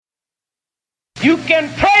You can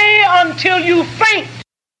pray until you faint.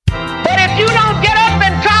 But if you don't get up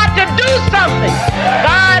and try to do something,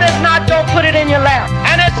 God is not going to put it in your lap.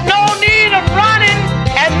 And it's no need of running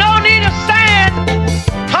and no need of saying,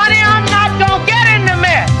 honey, I'm not going to get in the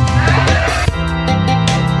mess.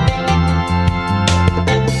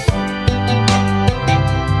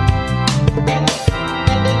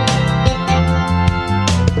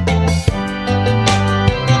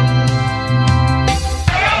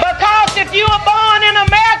 Because if you were born in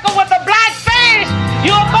America with a black face,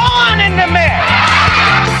 you were born in the mess.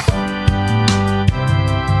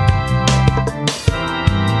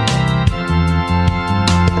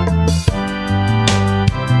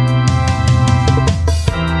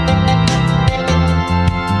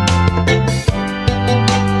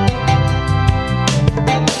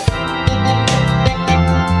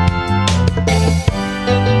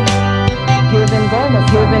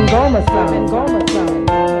 Cuban Goma sound.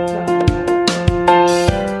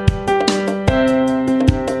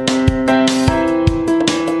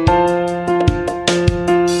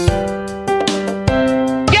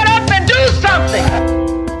 Get up and do something.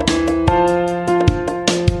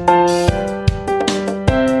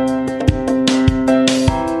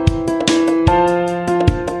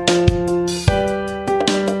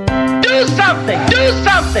 Do something. Do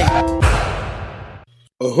something.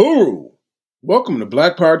 Uhuru! Welcome to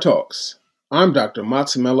Black Power Talks. I'm Dr.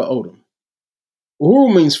 Matsumela Odom.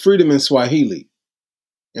 Uhuru means freedom in Swahili,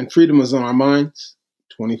 and freedom is on our minds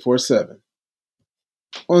 24/7.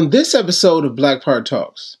 On this episode of Black Power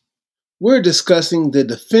Talks, we're discussing the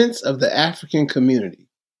defense of the African community.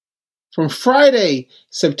 From Friday,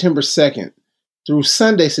 September 2nd through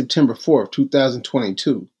Sunday, September 4th,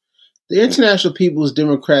 2022, the International People's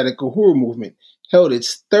Democratic Uhuru Movement held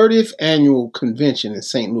its 30th annual convention in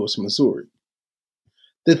St. Louis, Missouri.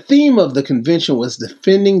 The theme of the convention was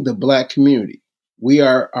defending the Black community. We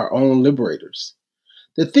are our own liberators.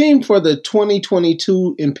 The theme for the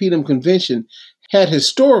 2022 Impedum Convention had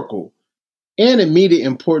historical and immediate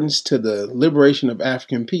importance to the liberation of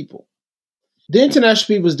African people. The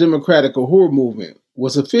International People's Democratic Uhuru Movement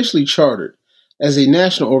was officially chartered as a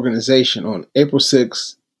national organization on April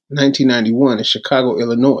 6, 1991 in Chicago,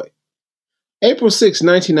 Illinois. April 6,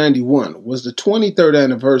 1991 was the 23rd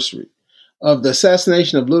anniversary of the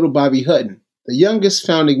assassination of Little Bobby Hutton, the youngest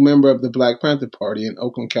founding member of the Black Panther Party in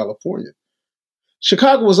Oakland, California.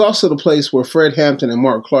 Chicago was also the place where Fred Hampton and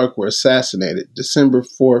Mark Clark were assassinated, December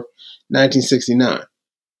 4, 1969.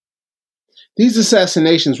 These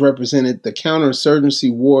assassinations represented the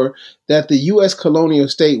counterinsurgency war that the U.S. colonial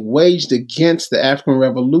state waged against the African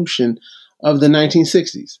Revolution of the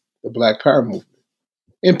 1960s, the Black Power movement.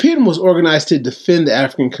 Impedum was organized to defend the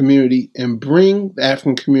African community and bring the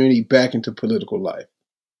African community back into political life.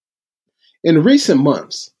 In recent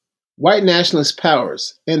months, white nationalist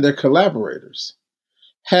powers and their collaborators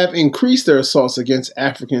have increased their assaults against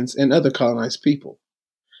Africans and other colonized people.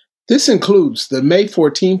 This includes the May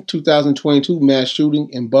 14, 2022 mass shooting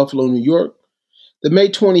in Buffalo, New York, the May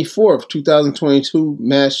 24, 2022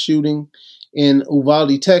 mass shooting in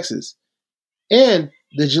Uvalde, Texas, and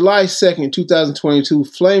the July 2nd, 2022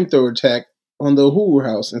 flamethrower attack on the Uhuru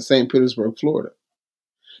House in St. Petersburg, Florida.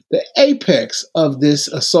 The apex of this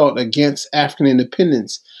assault against African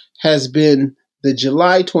independence has been the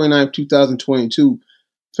July 29, 2022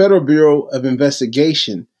 Federal Bureau of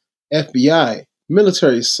Investigation, FBI,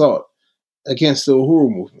 military assault against the Uhuru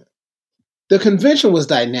movement. The convention was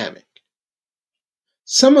dynamic.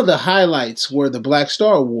 Some of the highlights were the Black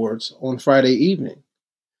Star Awards on Friday evening,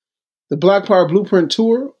 the Black Power Blueprint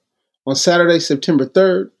Tour on Saturday, September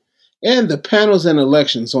 3rd, and the panels and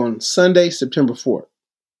elections on Sunday, September 4th.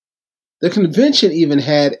 The convention even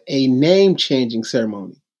had a name-changing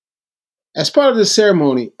ceremony. As part of the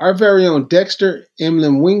ceremony, our very own Dexter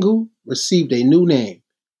Mlimwingu received a new name,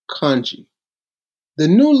 Kanji. The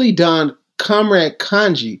newly donned Comrade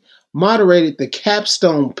Kanji moderated the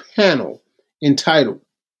capstone panel entitled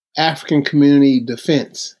African Community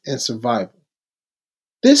Defense and Survival.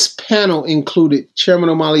 This panel included Chairman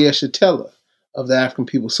Omali Yeshitela of the African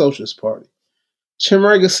People's Socialist Party,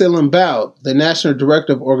 Chimerega Silambao, the National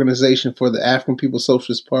Director of Organization for the African People's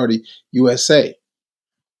Socialist Party, USA,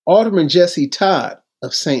 Alderman Jesse Todd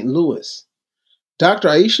of St. Louis, Dr.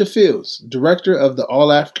 Aisha Fields, Director of the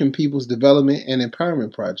All African People's Development and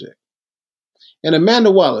Empowerment Project, and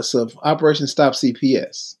Amanda Wallace of Operation Stop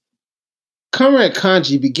CPS. Comrade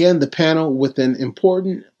Kanji began the panel with an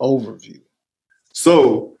important overview.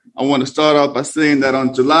 So I want to start off by saying that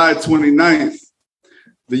on July 29th,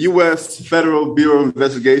 the U.S. Federal Bureau of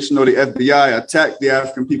Investigation, or the FBI, attacked the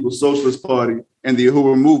African People's Socialist Party and the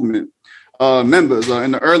Uhuru movement members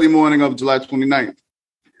in the early morning of July 29th.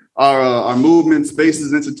 Our movements,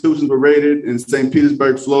 bases, institutions were raided in St.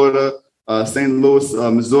 Petersburg, Florida, St. Louis,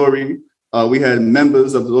 Missouri. We had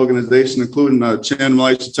members of the organization, including Chairman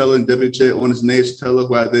Malia Shatella and Deputy Chair Onisnaya Shatella,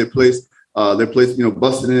 who had their place,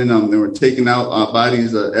 busted in. They were taking out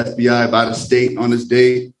bodies, FBI by the state on this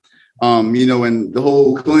day. And the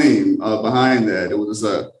whole claim behind that, it was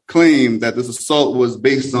a claim that this assault was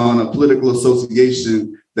based on a political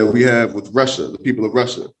association that we have with Russia, the people of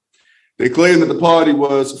Russia. They claimed that the party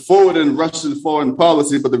was forward in Russian foreign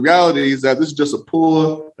policy, but the reality is that this is just a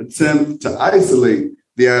poor attempt to isolate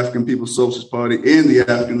the African People's Socialist Party and the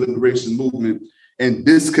African Liberation Movement and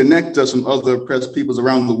disconnect us from other oppressed peoples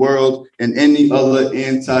around the world and any other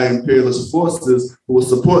anti-imperialist forces who will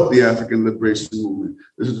support the African Liberation Movement.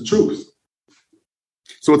 This is the truth.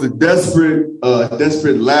 So it's a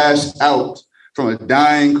desperate lash out from a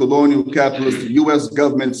dying colonial capitalist U.S.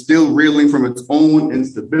 government still reeling from its own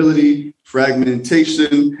instability,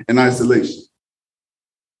 fragmentation, and isolation.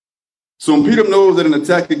 So Impedum knows that an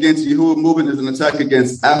attack against the Uhuru movement is an attack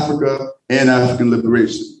against Africa and African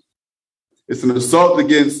liberation. It's an assault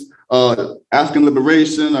against African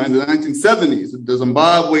liberation. In the 1970s, the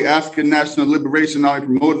Zimbabwe African National Liberation Army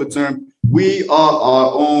promoted the term, "We are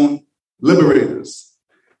our own liberators,"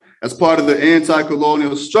 as part of the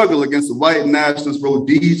anti-colonial struggle against the white nationalist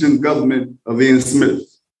Rhodesian government of Ian Smith.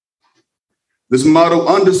 This motto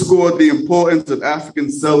underscored the importance of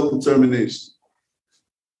African self-determination.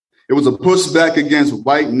 It was a pushback against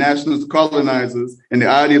white nationalist colonizers and the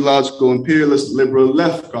ideological imperialist liberal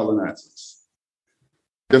left colonizers.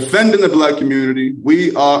 Defending the Black community,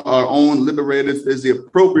 we are our own liberators, is the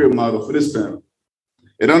appropriate motto for this panel.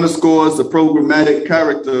 It underscores the programmatic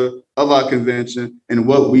character of our convention and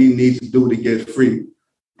what we need to do to get free.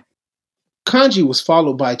 Kanji was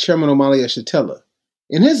followed by Chairman Malia Shatella.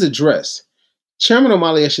 In his address, Chairman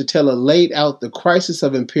Malia Shatella laid out the crisis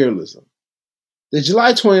of imperialism. The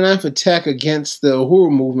July 29th attack against the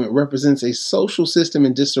Uhuru movement represents a social system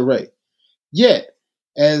in disarray. Yet,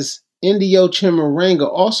 as NDO Chairman Ranga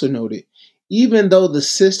also noted, even though the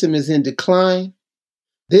system is in decline,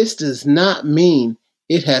 this does not mean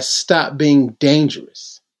it has stopped being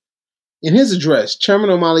dangerous. In his address,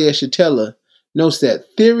 Chairman Malia Shatella notes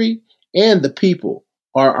that theory and the people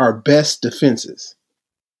are our best defenses.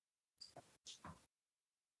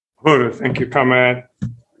 Good. Thank you, comrade.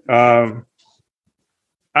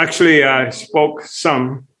 Actually, I spoke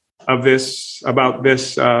some of this, about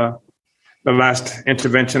this, the last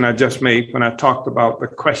intervention I just made when I talked about the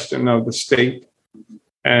question of the state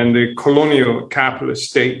and the colonial capitalist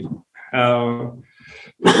state.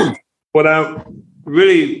 What I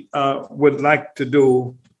really would like to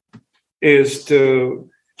do is to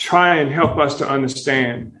try and help us to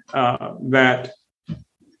understand that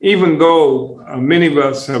even though many of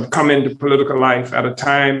us have come into political life at a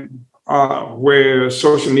time where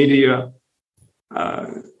social media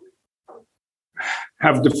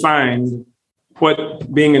have defined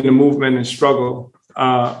what being in the movement and struggle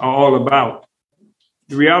are all about,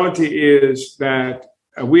 the reality is that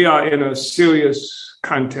we are in a serious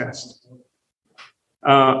contest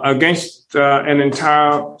against an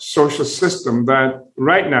entire social system that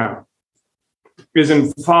right now is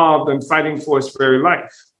involved in fighting for its very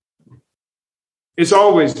life. It's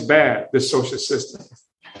always bad, the social system.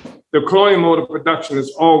 The colonial mode of production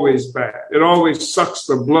is always bad. It always sucks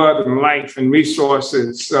the blood and life and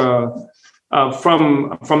resources from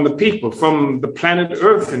the people, from the planet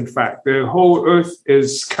Earth, in fact. The whole Earth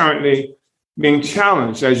is currently being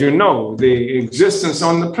challenged, as you know, the existence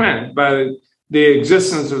on the planet by the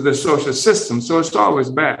existence of the social system. So it's always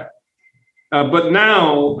bad. But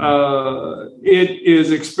now it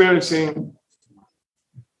is experiencing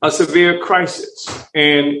a severe crisis,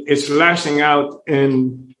 and it's lashing out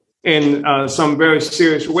in some very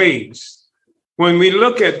serious ways. When we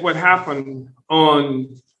look at what happened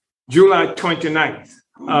on July 29th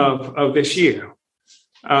of this year,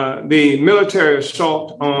 the military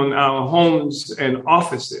assault on our homes and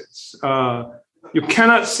offices, you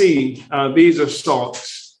cannot see these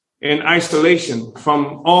assaults in isolation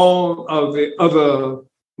from all of the other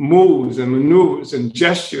moves and maneuvers and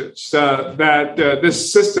gestures that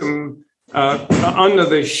this system, under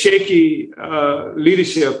the shaky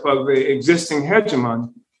leadership of the existing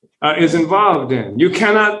hegemon, is involved in. You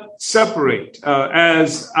cannot separate,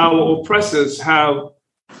 as our oppressors have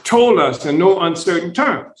told us in no uncertain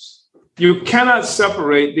terms. You cannot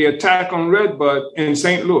separate the attack on Redbud in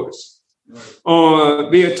St. Louis or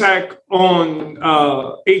the attack on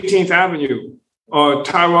 18th Avenue or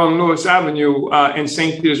Tyrone Lewis Avenue in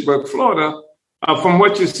St. Petersburg, Florida, from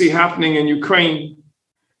what you see happening in Ukraine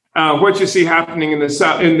what you see happening in the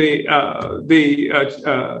South, in the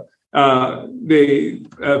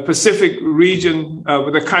Pacific region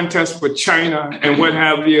with the contest with China and what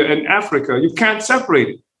have you, and Africa. You can't separate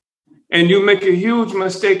it. And you make a huge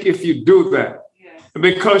mistake if you do that,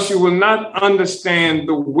 because you will not understand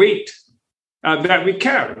the weight that we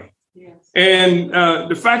carry. And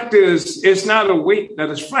the fact is, it's not a weight that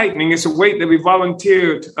is frightening. It's a weight that we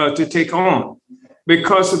volunteered to take on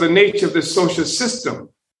because of the nature of the social system.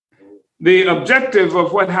 The objective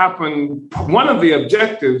of what happened, one of the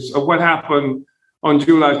objectives of what happened on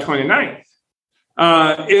July 29th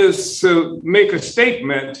is to make a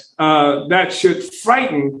statement that should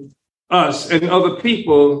frighten us and other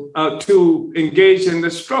people to engage in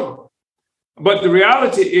this struggle. But the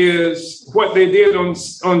reality is what they did on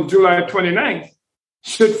July 29th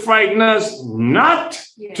should frighten us not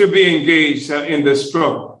to be engaged in this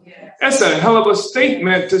struggle. That's a hell of a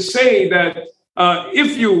statement to say that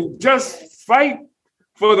if you just fight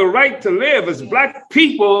for the right to live as Black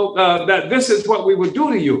people, that this is what we would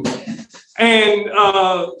do to you. And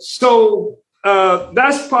so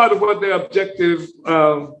that's part of what the objective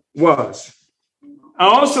was. I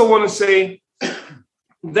also want to say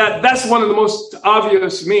that's one of the most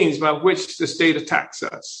obvious means by which the state attacks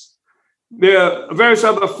us. There are various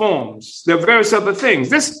other forms. There are various other things.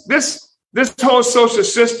 This whole social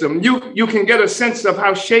system, you can get a sense of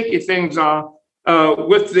how shaky things are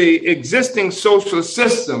with the existing social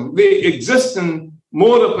system, the existing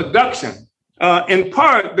mode of production, in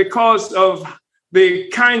part because of the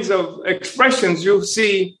kinds of expressions you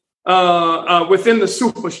see within the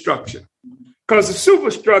superstructure. Because the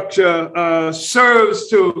superstructure serves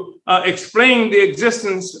to explain the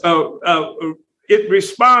existence it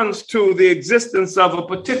responds to the existence of a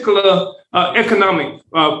particular economic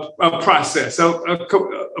process, a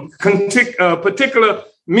particular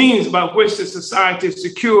means by which the society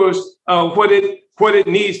secures what it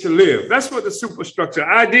needs to live. That's what the superstructure,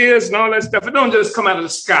 ideas and all that stuff, it don't just come out of the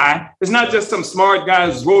sky. It's not just some smart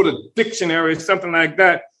guys wrote a dictionary or something like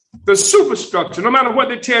that. The superstructure, no matter what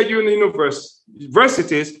they tell you in the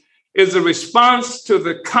universities, is a response to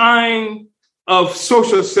the kind of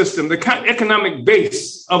social system, the kind of economic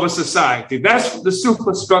base of a society. That's what the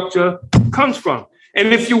superstructure comes from.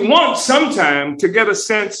 And if you want sometime to get a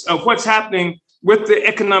sense of what's happening with the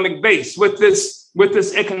economic base, with this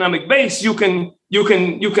economic base, you can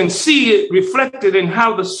see it reflected in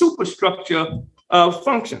how the superstructure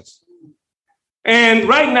functions. And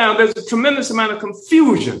right now, there's a tremendous amount of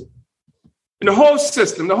confusion in the whole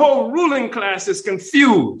system. The whole ruling class is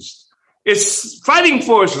confused. It's fighting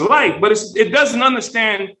for its life, but it doesn't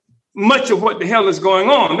understand much of what the hell is going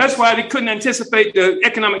on. That's why they couldn't anticipate the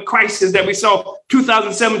economic crisis that we saw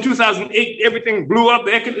 2007, 2008. Everything blew up.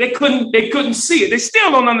 They couldn't see it. They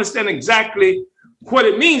still don't understand exactly what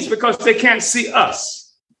it means because they can't see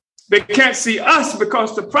us. They can't see us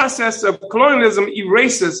because the process of colonialism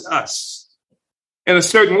erases us in a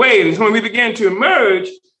certain way. And when we begin to emerge,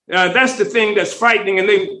 that's the thing that's frightening, and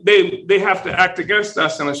they have to act against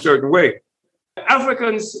us in a certain way.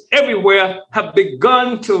 Africans everywhere have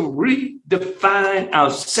begun to redefine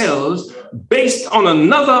ourselves based on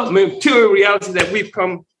another material reality that we've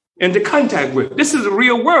come into contact with. This is a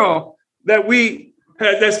real world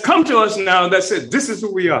that's come to us now that says this is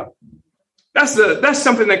who we are. That's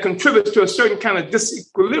something that contributes to a certain kind of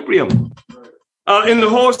disequilibrium in the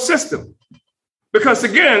whole system. Because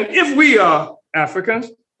again, if we are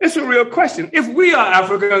Africans, it's a real question. If we are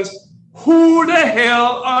Africans, who the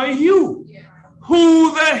hell are you?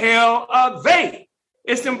 Who the hell are they?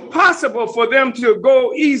 It's impossible for them to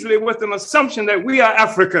go easily with an assumption that we are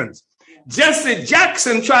Africans. Jesse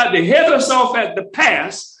Jackson tried to head us off at the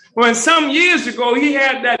pass when some years ago he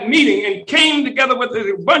had that meeting and came together with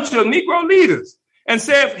a bunch of Negro leaders and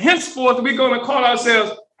said, henceforth, we're going to call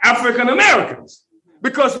ourselves African Americans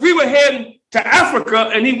because we were heading to Africa,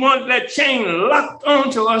 and he wanted that chain locked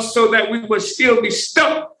onto us so that we would still be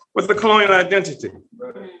stuck with the colonial identity,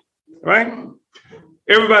 right?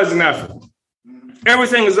 Everybody's an African.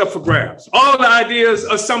 Everything is up for grabs. All the ideas,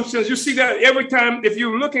 assumptions, you see that every time if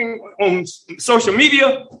you're looking on social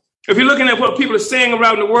media, if you're looking at what people are saying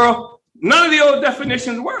around the world, none of the old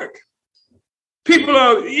definitions work. People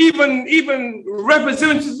are, even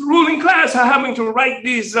representatives of the ruling class are having to write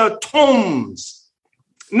these tomes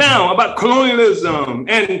now about colonialism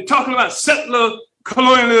and talking about settler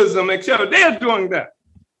colonialism, etc. They're doing that.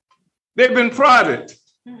 They've been prodded.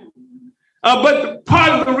 But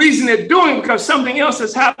part of the reason they're doing it because something else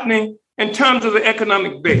is happening in terms of the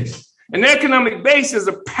economic base. And the economic base is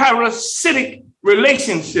a parasitic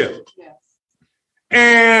relationship. Yes.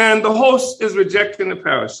 And the host is rejecting the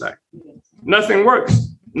parasite. Yes. Nothing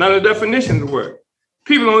works. not a definition of the word.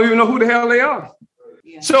 People don't even know who the hell they are.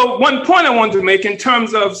 Yeah. So one point I want to make in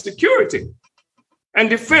terms of security and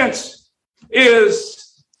defense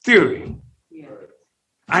is theory. Yeah.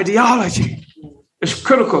 Ideology is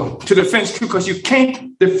critical to defense too, because you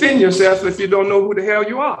can't defend yourself if you don't know who the hell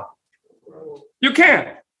you are. You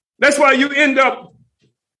can't. That's why you end up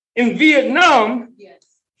in Vietnam Yes.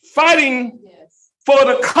 fighting Yes. for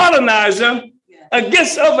the colonizer Yes.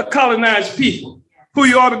 against other colonized people who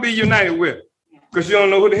you ought to be united with, because you don't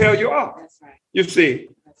know who the hell you are. That's right. You see.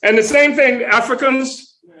 And the same thing, the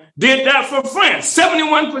Africans did that for France.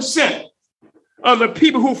 71% of the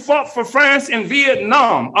people who fought for France in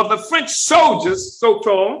Vietnam, of the French soldiers,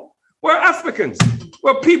 so-called, were Africans,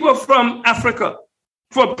 were people from Africa,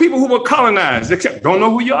 for people who were colonized, except don't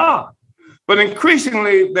know who you are. But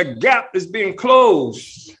increasingly, the gap is being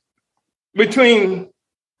closed between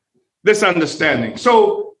this understanding.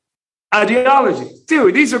 So ideology,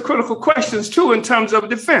 theory, these are critical questions too in terms of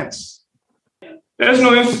defense. There's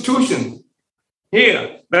no institution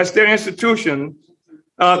here. That's their institution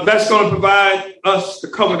that's going to provide us the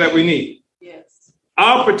cover that we need. Yes.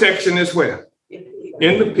 Our protection is where?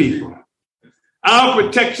 In the people. Our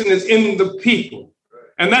protection is in the people.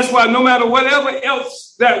 And that's why no matter whatever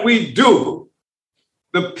else that we do,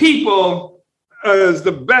 the people is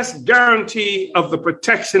the best guarantee of the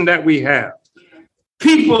protection that we have.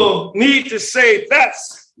 People need to say,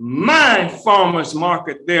 that's my farmer's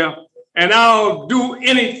market there, and I'll do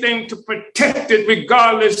anything to protect it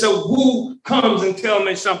regardless of who comes and tell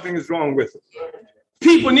me something is wrong with it.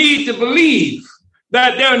 People need to believe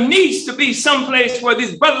that there needs to be some place where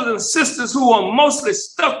these brothers and sisters who are mostly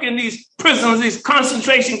stuck in these prisons, these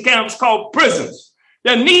concentration camps called prisons,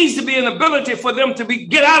 there needs to be an ability for them to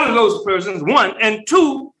get out of those prisons, one. And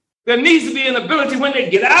two, there needs to be an ability when they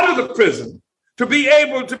get out of the prison to be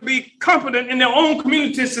able to be competent in their own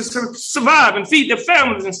communities to survive and feed their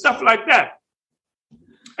families and stuff like that.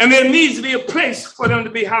 And there needs to be a place for them to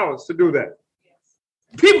be housed to do that.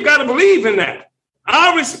 People got to believe in that.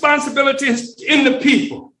 Our responsibility is in the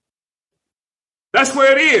people. That's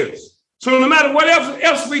where it is. So no matter what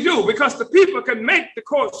else we do, because the people can make the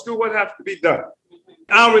courts do what has to be done.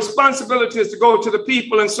 Our responsibility is to go to the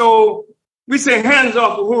people. And so we say hands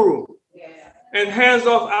off Uhuru and hands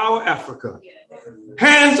off our Africa.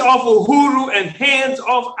 Hands off Uhuru and hands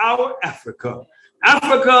off our Africa.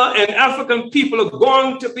 Africa and African people are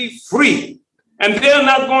going to be free. And they're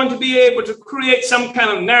not going to be able to create some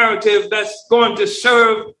kind of narrative that's going to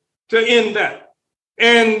serve to end that.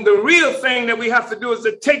 And the real thing that we have to do is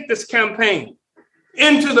to take this campaign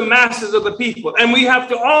into the masses of the people. And we have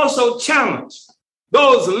to also challenge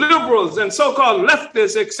those liberals and so-called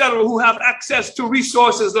leftists, et cetera, who have access to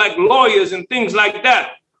resources like lawyers and things like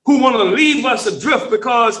that, who want to leave us adrift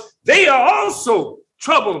because they are also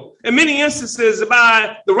troubled in many instances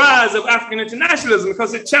by the rise of African internationalism,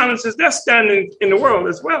 because it challenges their standing in the world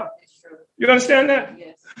as well. You understand that?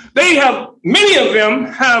 Yes. They have, many of them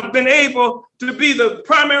have been able to be the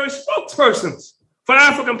primary spokespersons for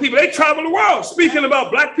African people. They travel the world speaking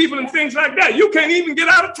about Black people and things like that. You can't even get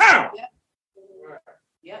out of town.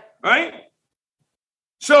 Yep. Right?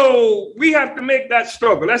 So we have to make that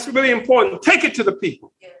struggle. That's really important. Take it to the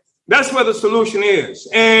people. Yes. That's where the solution is.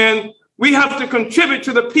 And we have to contribute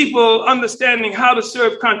to the people understanding how to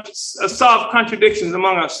solve contradictions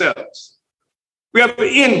among ourselves. We have to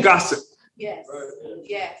end gossip. Yes.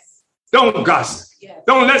 Yes. Don't gossip. Yes.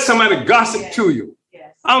 Don't let somebody gossip to you.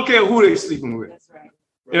 Yes. I don't care who they're sleeping with. That's right.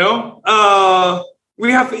 You know,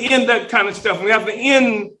 we have to end that kind of stuff. We have to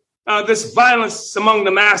end this violence among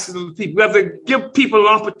the masses of the people. We have to give people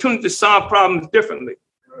an opportunity to solve problems differently.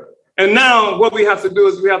 And now what we have to do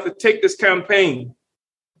is we have to take this campaign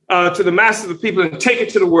to the masses of the people and take it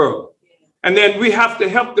to the world. And then we have to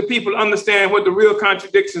help the people understand what the real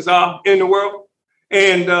contradictions are in the world.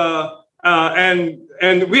 And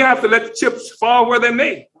we have to let the chips fall where they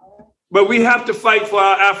may. But we have to fight for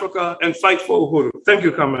our Africa and fight for Uhuru. Thank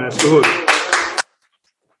you, Comrade Uhuru.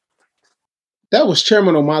 That was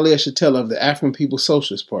Chairman Omali Yeshitela of the African People's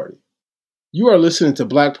Socialist Party. You are listening to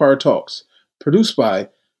Black Power Talks, produced by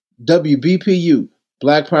WBPU,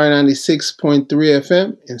 Black Power 96.3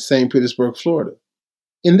 FM in St. Petersburg, Florida.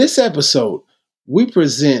 In this episode, we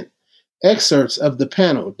present excerpts of the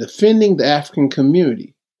panel Defending the African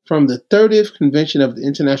Community from the 30th Convention of the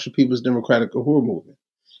International People's Democratic Uhuru Movement,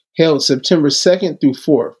 held September 2nd through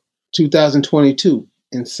 4th, 2022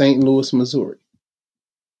 in St. Louis, Missouri.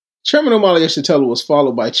 Chairman Omali Yeshitela was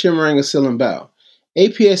followed by Chimaranga Silambao,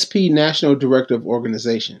 APSP National Director of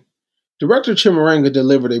Organization. Director Chimaranga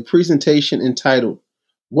delivered a presentation entitled,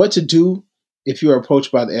 What to Do If You Are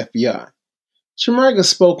Approached by the FBI. Chimeriga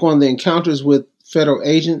spoke on the encounters with federal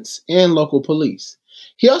agents and local police.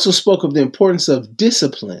 He also spoke of the importance of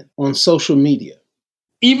discipline on social media.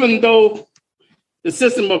 Even though the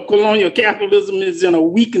system of colonial capitalism is in a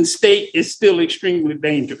weakened state, it's still extremely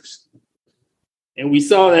dangerous. And we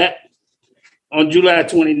saw that on July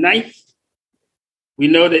 29th. We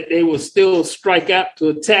know that they will still strike out to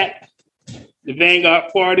attack the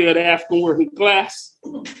vanguard party of the African working class.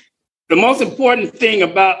 The most important thing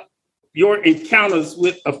about your encounters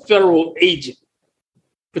with a federal agent,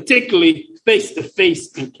 particularly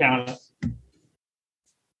face-to-face encounters,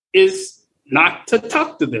 is not to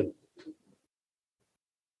talk to them.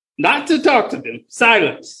 Not to talk to them.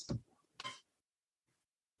 Silence.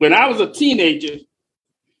 When I was a teenager,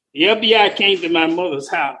 the FBI came to my mother's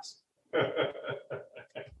house.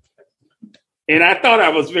 And I thought I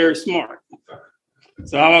was very smart.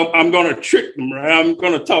 So I'm going to trick them, right? I'm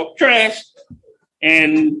going to talk trash.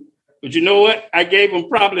 But you know what? I gave them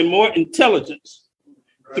probably more intelligence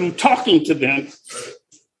through talking to them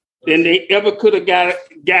than they ever could have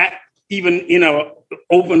got even in an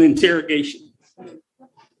open interrogation.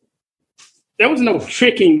 There was no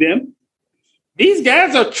tricking them. These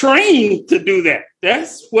guys are trained to do that.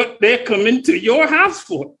 That's what they're coming to your house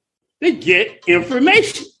for. They get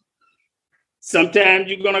information. Sometimes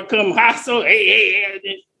you're going to come hostile,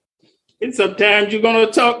 hey, and sometimes you're going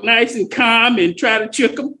to talk nice and calm and try to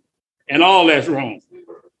trick them, and all that's wrong.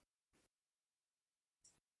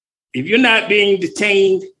 If you're not being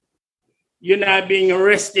detained, you're not being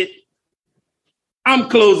arrested, I'm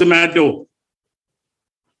closing my door.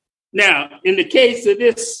 Now, in the case of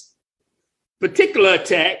this particular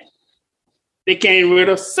attack, they came with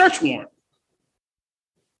a search warrant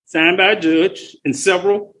signed by a judge and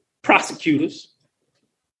several prosecutors.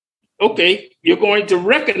 Okay, you're going to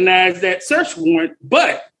recognize that search warrant,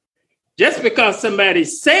 but just because somebody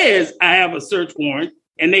says I have a search warrant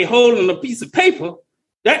and they holding a piece of paper,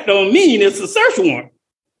 that don't mean it's a search warrant.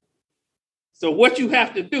 So what you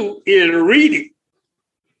have to do is read it,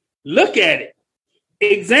 look at it,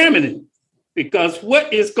 examine it, because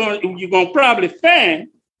what you're going to probably find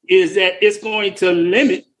is that it's going to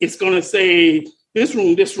limit, it's going to say this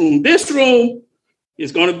room, this room, this room.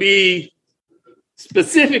 It's going to be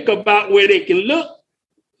specific about where they can look,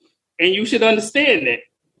 and you should understand that.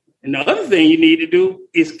 And the other thing you need to do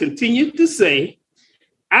is continue to say,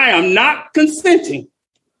 I am not consenting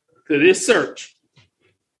to this search.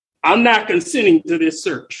 I'm not consenting to this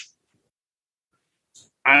search.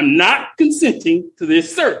 I'm not consenting to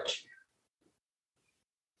this search.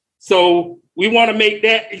 So we want to make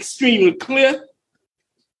that extremely clear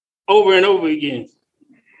over and over again.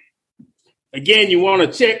 Again, you want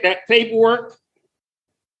to check that paperwork.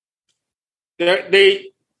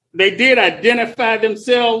 They did identify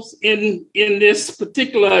themselves in this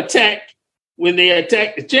particular attack when they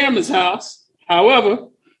attacked the chairman's house. However,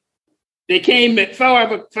 they came at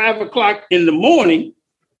 5 o'clock in the morning,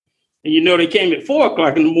 and you know they came at 4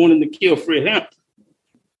 o'clock in the morning to kill Fred Hampton.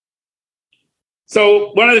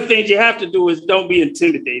 So one of the things you have to do is don't be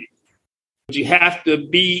intimidated. You have to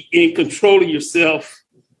be in control of yourself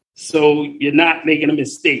so you're not making a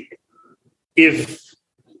mistake. If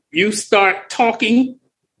you start talking,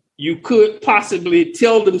 you could possibly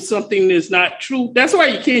tell them something that's not true. That's why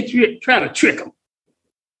you can't try to trick them.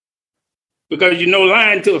 Because you know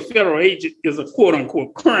lying to a federal agent is a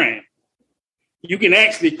quote-unquote crime. You can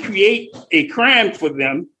actually create a crime for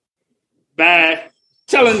them by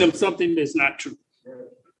telling them something that's not true.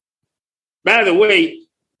 By the way,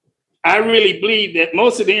 I really believe that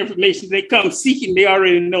most of the information they come seeking, they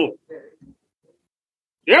already know it.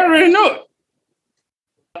 They already know it.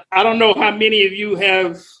 I don't know how many of you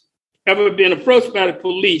have ever been approached by the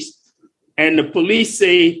police and the police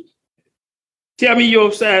say, tell me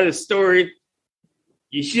your side of the story.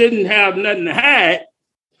 You shouldn't have nothing to hide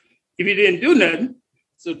if you didn't do nothing.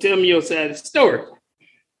 So tell me your side of the story.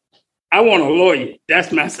 I want a lawyer.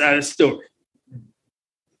 That's my side of the story.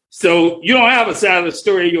 So you don't have a side of the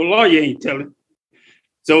story your lawyer ain't telling.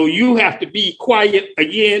 So you have to be quiet.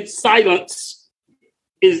 Again, silence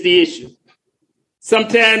is the issue.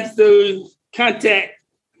 Sometimes the contact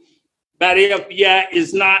by the FBI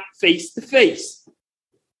is not face-to-face.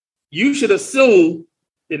 You should assume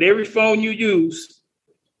that every phone you use,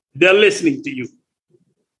 they're listening to you.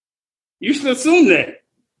 You should assume that.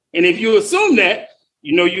 And if you assume that,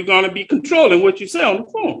 you know you're going to be controlling what you say on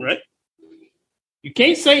the phone, right? You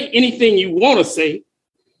can't say anything you want to say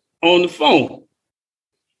on the phone.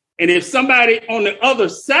 And if somebody on the other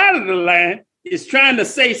side of the line is trying to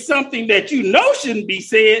say something that you know shouldn't be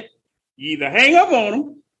said, you either hang up on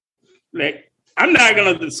them, like, I'm not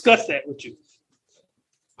going to discuss that with you.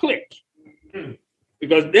 Click.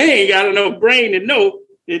 Because they ain't got enough brain to know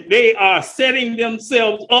that they are setting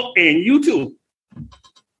themselves up and you too.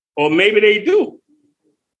 Or maybe they do.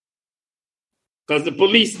 Because the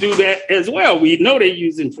police do that as well. We know they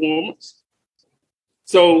use informants.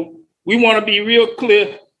 So we want to be real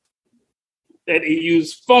clear that they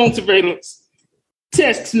use phone surveillance,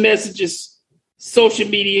 text messages, social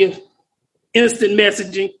media, instant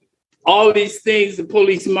messaging, all these things the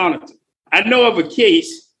police monitor. I know of a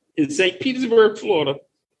case in St. Petersburg, Florida,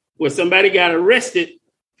 where somebody got arrested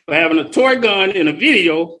for having a toy gun in a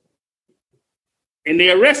video, and they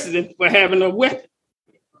arrested him for having a weapon.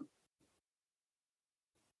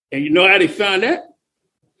 And you know how they found that?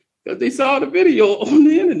 Because they saw the video on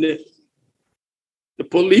the internet. The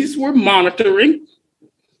police were monitoring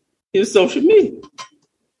his social media.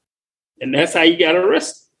 And that's how he got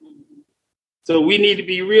arrested. So we need to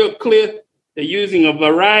be real clear. They're using a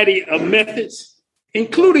variety of methods,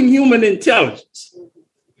 including human intelligence,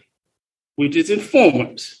 which is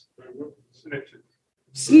informants.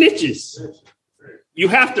 Snitches. You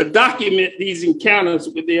have to document these encounters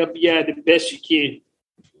with the FBI the best you can.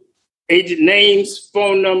 Agent names,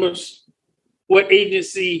 phone numbers, what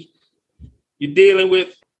agency you're dealing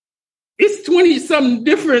with. It's 20-something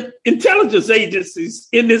different intelligence agencies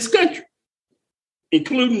in this country,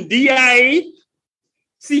 including DIA,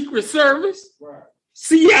 Secret Service,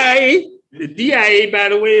 CIA. The DIA, by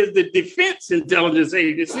the way, is the Defense Intelligence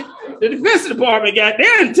Agency. The Defense Department got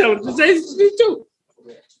their intelligence agency too.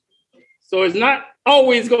 So it's not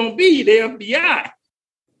always going to be the FBI.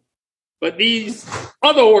 But these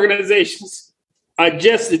other organizations are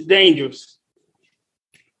just as dangerous.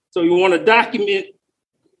 So you want to document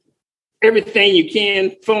everything you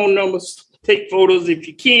can, phone numbers, take photos if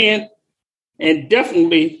you can, and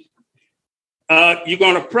definitely you're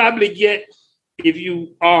going to probably get, if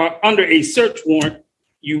you are under a search warrant,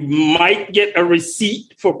 you might get a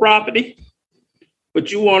receipt for property,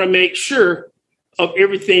 but you want to make sure of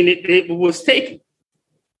everything that was taken.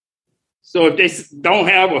 So if they don't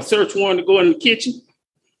have a search warrant to go in the kitchen,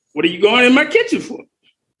 what are you going in my kitchen for?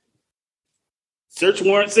 Search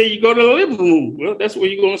warrant say you go to the living room. Well, that's where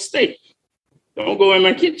you're going to stay. Don't go in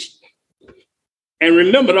my kitchen. And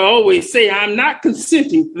remember to always say, I'm not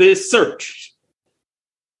consenting to this search.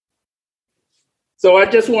 So I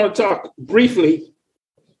just want to talk briefly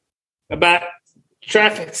about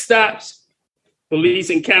traffic stops, police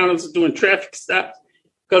encounters doing traffic stops,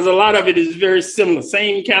 because a lot of it is very similar.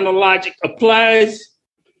 Same kind of logic applies.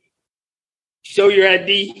 Show your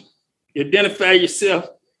ID, identify yourself,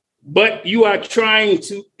 but you are trying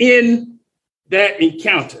to end that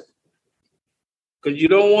encounter. Because you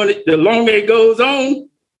don't want it, the longer it goes on,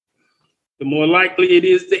 the more likely it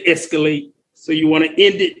is to escalate. So you want to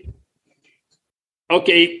end it.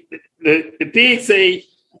 Okay, the pigs say,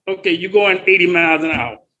 okay, you're going 80 miles an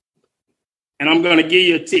hour, and I'm going to give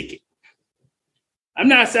you a ticket. I'm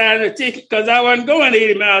not signing a ticket because I wasn't going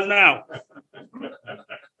 80 miles an hour.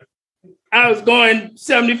 I was going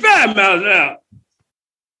 75 miles an hour.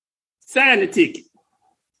 Sign the ticket.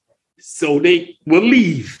 So they will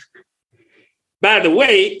leave. By the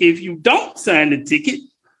way, if you don't sign the ticket,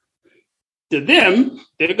 to them,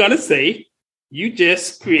 they're going to say, you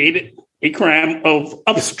just created a crime of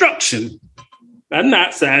obstruction by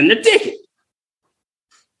not signing the ticket.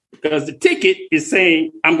 Because the ticket is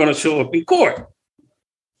saying, I'm going to show up in court.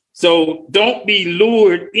 So don't be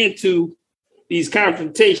lured into these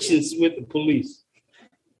confrontations with the police.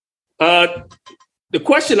 The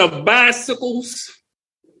question of bicycles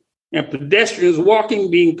and pedestrians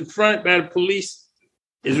walking, being confronted by the police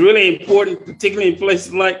is really important, particularly in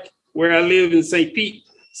places like where I live in St. Pete.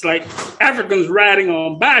 It's like Africans riding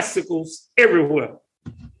on bicycles everywhere.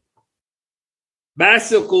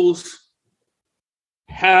 Bicycles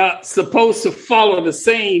are supposed to follow the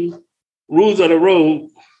same rules of the road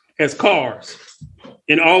as cars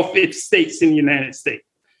in all 50 states in the United States.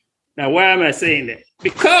 Now, why am I saying that?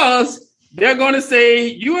 Because they're going to say,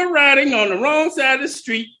 you are riding on the wrong side of the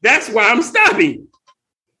street. That's why I'm stopping.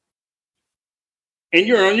 And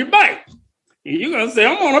you're on your bike. And you're going to say,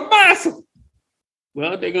 I'm on a bicycle.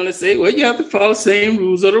 Well, they're going to say, well, you have to follow the same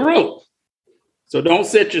rules of the road. So don't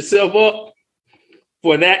set yourself up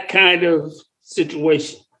for that kind of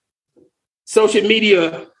situation. Social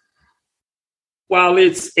media, while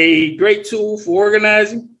it's a great tool for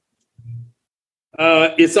organizing,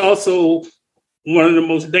 it's also one of the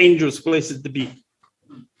most dangerous places to be.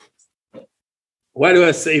 Why do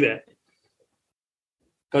I say that?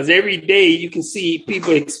 Because every day you can see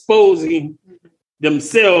people exposing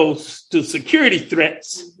themselves to security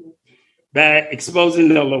threats by exposing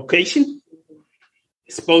their location,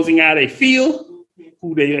 exposing how they feel,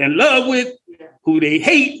 who they're in love with, who they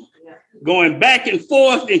hate, going back and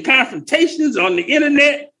forth in confrontations on the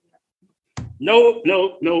internet. No.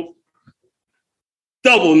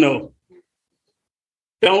 Double no.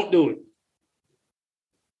 Don't do it.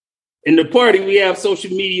 In the party, we have social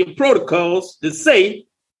media protocols that say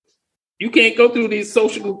you can't go through these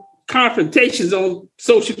social confrontations on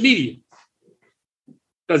social media.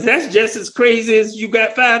 Because that's just as crazy as you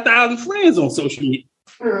got 5,000 friends on social media.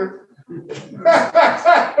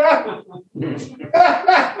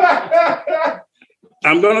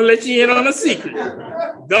 I'm going to let you in on a secret.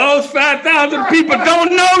 Those 5,000 people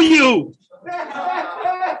don't know you.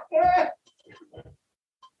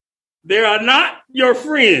 They are not your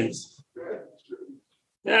friends.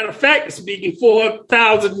 Matter of fact, speaking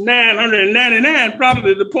 4,999,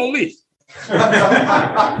 probably the police.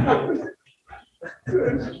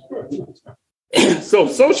 So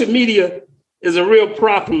social media is a real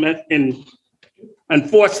problem, and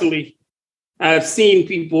unfortunately, I've seen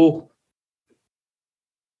people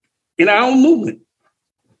in our own movement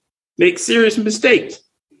make serious mistakes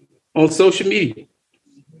on social media.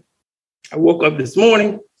 I woke up this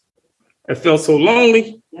morning, I felt so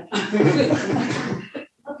lonely.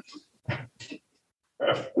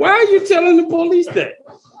 Why are you telling the police that?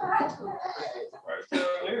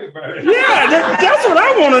 Yeah, that's what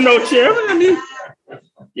I want to know, Chairman. I mean,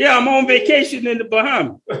 yeah, I'm on vacation in the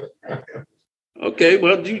Bahamas. Okay,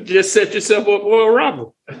 well, you just set yourself up for a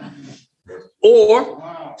robbery.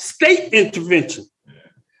 Or state intervention.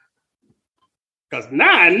 Because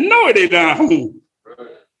now I know they're not home.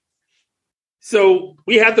 So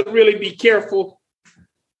we have to really be careful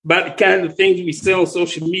about the kind of things we say on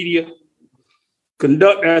social media,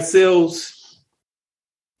 conduct ourselves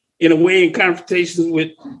in a way in confrontations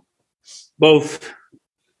with both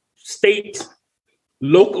state,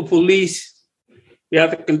 local police. We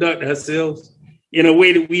have to conduct ourselves in a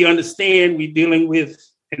way that we understand we're dealing with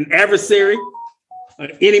an adversary,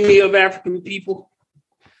 an enemy of African people.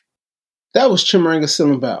 That was Chimaranga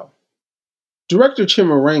Silambao. Director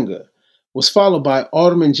Chimaranga was followed by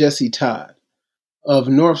Alderman Jesse Todd of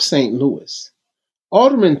North St. Louis.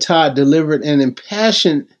 Alderman Todd delivered an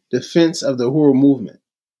impassioned defense of the Uhuru movement.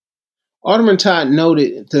 Alderman Todd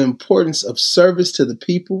noted the importance of service to the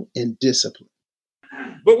people and discipline.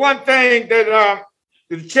 But one thing that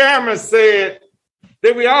the chairman said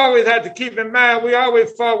that we always have to keep in mind, we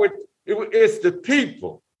always fought with, it's the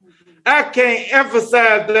people. I can't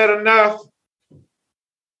emphasize that enough.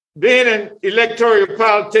 Being in electoral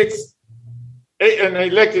politics and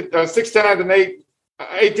elected 6 times in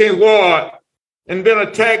 18th ward and been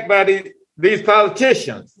attacked by these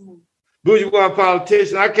politicians, bourgeois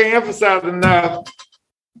politicians, I can't emphasize enough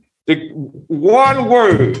the one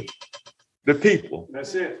word, the people.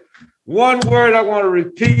 That's it. One word I want to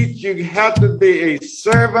repeat, you have to be a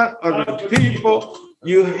servant of the people.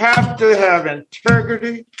 You have to have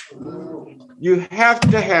integrity. You have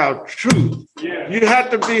to have truth. Yeah. You have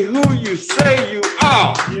to be who you say you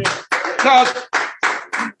are. Because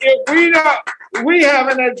if we have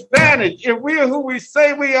an advantage. If we're who we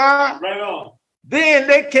say we are, Right on. then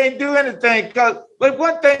they can't do anything. But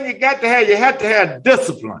one thing you have to have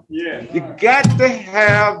discipline. Yeah. You got to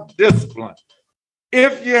have discipline.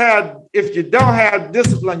 If you don't have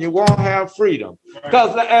discipline, you won't have freedom.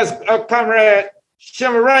 Because as Comrade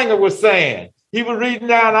Chimaranga was saying, he was reading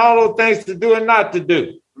down all those things to do and not to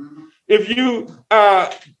do. If you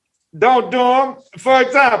don't do them, for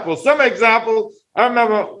example, I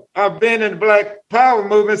remember being in the Black Power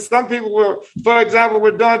movement. Some people were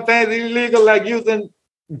doing things illegal, like using,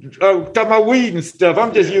 talking about weed and stuff.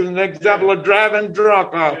 I'm just using an example of driving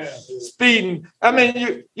drunk or speeding. I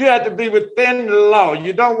mean, you have to be within the law.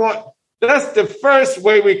 That's the first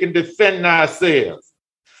way we can defend ourselves.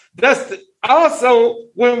 Also,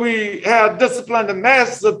 when we have discipline, the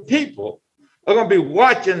masses of people are going to be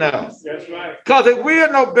watching us. That's right. Because if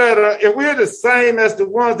we're no better, if we're the same as the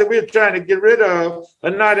ones that we're trying to get rid of are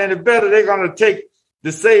not any better, they're going to take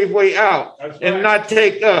the safe way out and not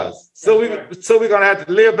take us. So we're going to have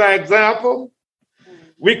to live by example.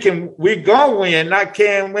 We going to win, not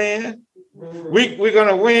can win. We're going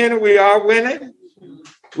to win, we are winning.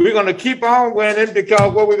 We're going to keep on winning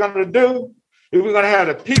because what we're going to do is we're going to have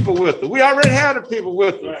the people with us. We already have the people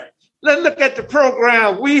with us. Right. Let's look at the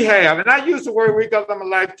program we have. And I use the word we because I'm a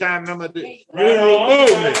lifetime member of the Uhuru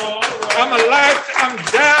movement. I'm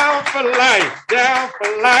down for life.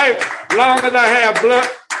 Long as I have blood,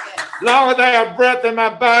 long as I have breath in my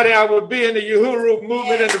body, I will be in the Uhuru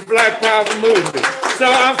movement and the Black Power movement. So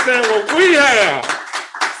I'm saying what we have,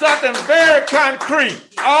 something very concrete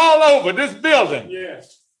all over this building.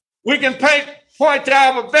 Yes. We can paint Point to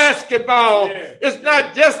our basketball. It's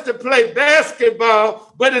not just to play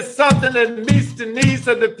basketball, but it's something that meets the needs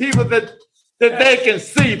of the people that they can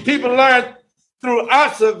see. People learn through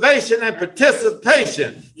observation and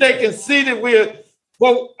participation. They can see that we're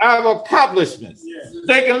our accomplishments.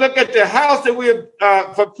 They can look at the house that we're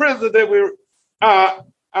for prison that we're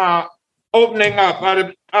opening up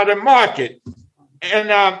out of market, and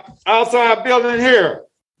also our building here.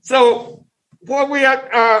 So what we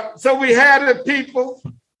had, so we had the people.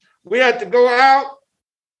 We had to go out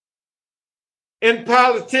in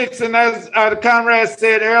politics, and as the comrade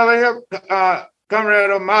said earlier,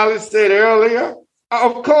 Comrade O'Malley said earlier,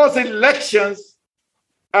 of course, elections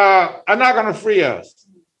are not going to free us.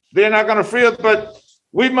 They're not going to free us, but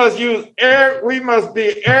we must be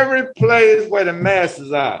every place where the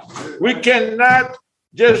masses are. We cannot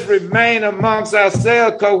just remain amongst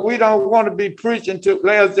ourselves because we don't want to be preaching to,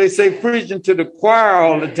 as they say, preaching to the choir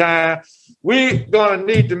all the time. We're going to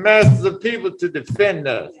need the masses of people to defend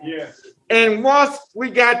us. Yes. And once we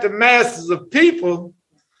got the masses of people,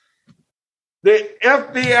 the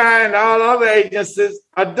FBI and all other agencies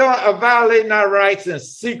are violating our rights in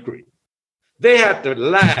secret. They have to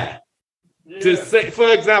lie to say,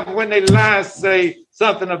 for example, when they lie and say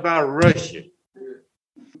something about Russia.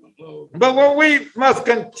 But what we must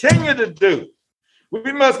continue to do,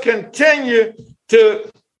 we must continue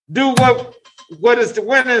to do what is the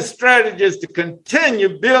winning strategy is to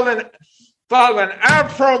continue building, following our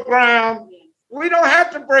program. We don't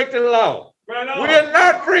have to break the law. We are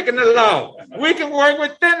not breaking the law. We can work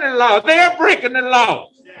within the law. They're breaking the law.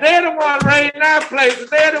 They're the ones raiding our places.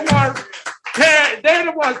 They're the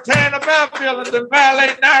ones tearing up our buildings and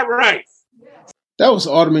violating our rights. That was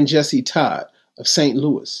Alderman Jesse Todd of St.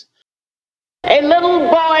 Louis. A little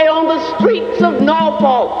boy on the streets of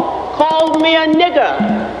Norfolk called me a nigger.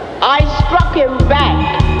 I struck him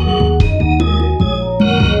back.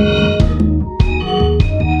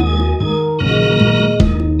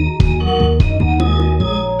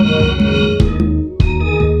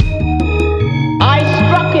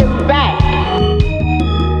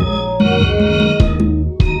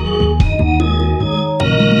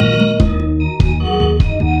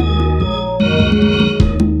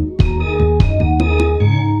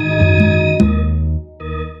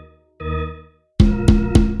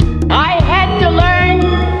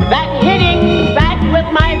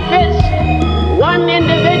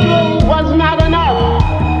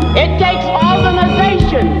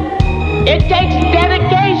 It takes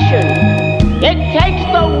dedication. It takes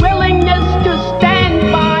the willingness to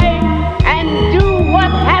stand by and do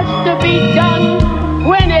what has to be done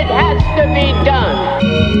when it has to be done.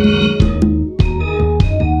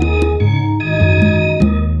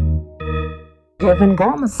 Kevin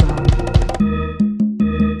Gormason.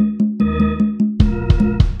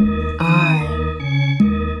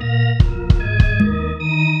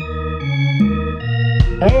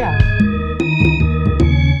 Yeah.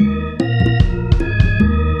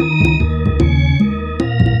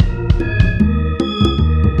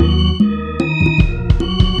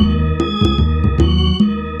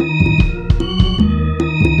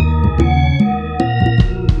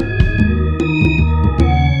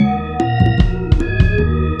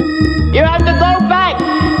 You have to go back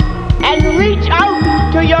and reach out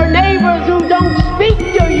to your neighbors who don't speak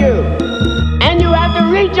to you. And you have to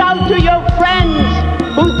reach out to your friends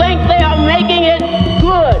who think they are making it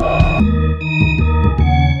good.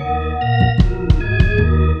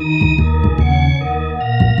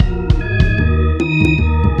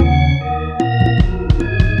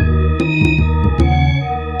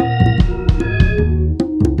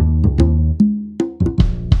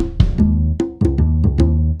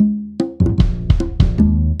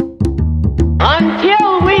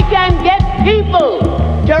 Until we can get people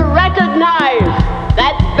to recognize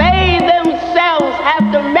that they themselves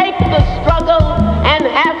have to make the struggle and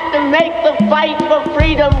have to make the fight for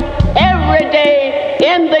freedom every day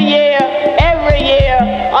in the year, every year,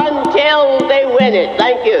 until they win it.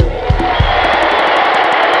 Thank you.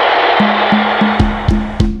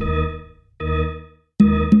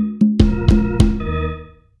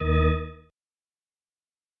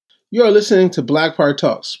 You are listening to Black Power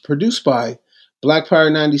Talks, produced by Black Power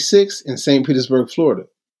 96 in St. Petersburg, Florida.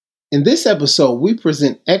 In this episode, we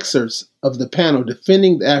present excerpts of the panel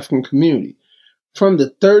Defending the African Community from the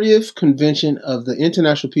 30th Convention of the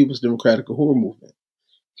International People's Democratic Uhuru Movement,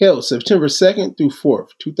 held September 2nd through 4th,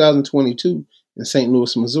 2022 in St.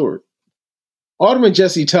 Louis, Missouri. Alderman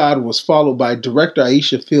Jesse Todd was followed by Director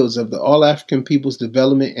Aisha Fields of the All African People's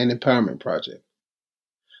Development and Empowerment Project.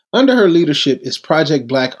 Under her leadership is Project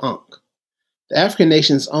Black Ankh, the African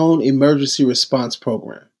nation's own emergency response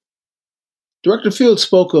program. Director Fields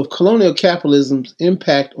spoke of colonial capitalism's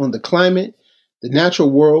impact on the climate, the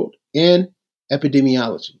natural world, and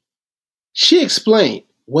epidemiology. She explained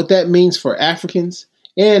what that means for Africans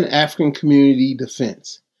and African community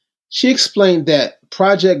defense. She explained that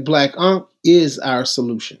Project Black Ankh is our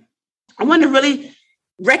solution. I want to really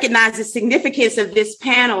recognize the significance of this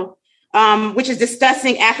panel, which is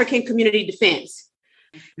discussing African community defense.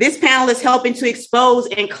 This panel is helping to expose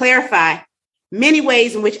and clarify many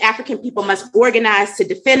ways in which African people must organize to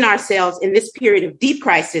defend ourselves in this period of deep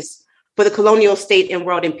crisis for the colonial state and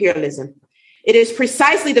world imperialism. It is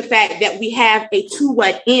precisely the fact that we have a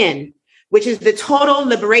two-what end, which is the total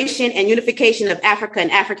liberation and unification of Africa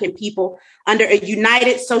and African people under a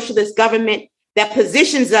united socialist government that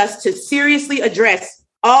positions us to seriously address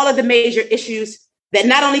all of the major issues that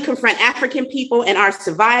not only confront African people and our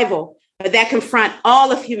survival, but that confront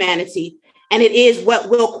all of humanity. And it is what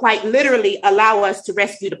will quite literally allow us to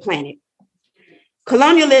rescue the planet.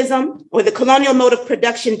 Colonialism, or the colonial mode of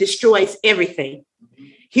production, destroys everything.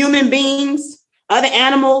 Human beings, other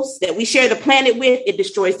animals that we share the planet with, it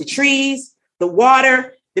destroys the trees, the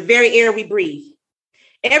water, the very air we breathe.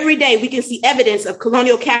 Every day we can see evidence of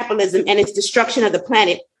colonial capitalism and its destruction of the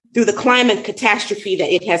planet through the climate catastrophe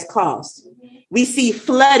that it has caused. We see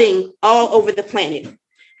flooding all over the planet.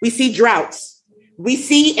 We see droughts. We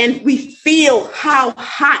see and we feel how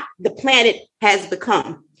hot the planet has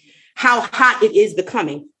become, how hot it is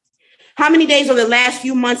becoming. How many days over the last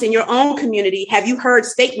few months in your own community have you heard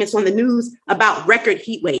statements on the news about record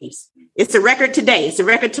heat waves? It's a record today. It's a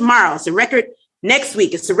record tomorrow. It's a record next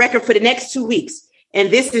week. It's a record for the next 2 weeks.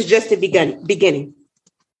 And this is just the beginning.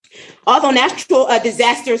 Although natural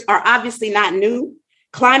disasters are obviously not new,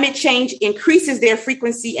 climate change increases their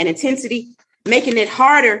frequency and intensity, making it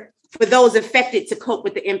harder for those affected to cope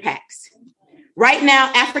with the impacts. Right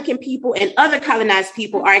now, African people and other colonized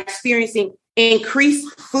people are experiencing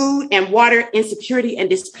increased food and water insecurity and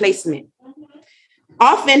displacement.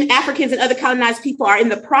 Often, Africans and other colonized people are in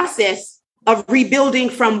the process of rebuilding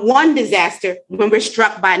from one disaster when we're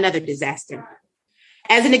struck by another disaster.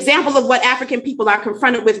 As an example of what African people are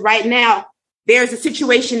confronted with right now, there's a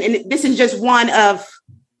situation, and this is just one of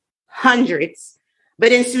hundreds.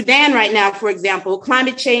 But in Sudan right now, for example,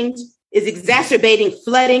 climate change is exacerbating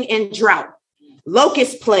flooding and drought.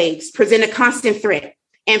 Locust plagues present a constant threat,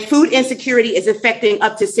 and food insecurity is affecting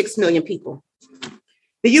up to 6 million people.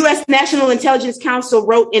 The U.S. National Intelligence Council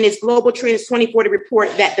wrote in its Global Trends 2040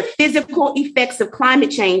 report that the physical effects of climate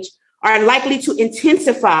change are likely to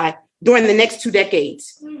intensify during the next 2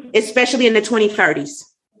 decades, especially in the 2030s.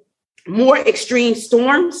 More extreme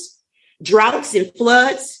storms, droughts and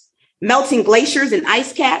floods, melting glaciers and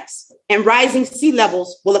ice caps, and rising sea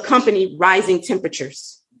levels will accompany rising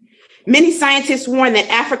temperatures. Many scientists warn that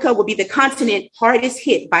Africa will be the continent hardest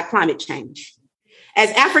hit by climate change. As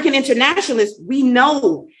African internationalists, we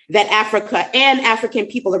know that Africa and African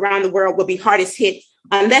people around the world will be hardest hit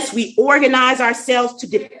unless we organize ourselves to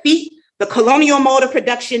defeat the colonial mode of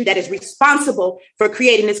production that is responsible for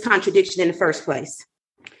creating this contradiction in the first place.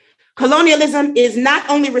 Colonialism is not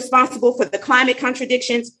only responsible for the climate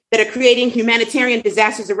contradictions that are creating humanitarian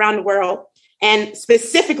disasters around the world and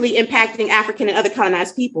specifically impacting African and other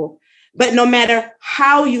colonized people, but no matter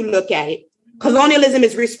how you look at it, colonialism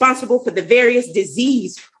is responsible for the various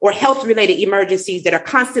disease or health-related emergencies that are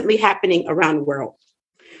constantly happening around the world.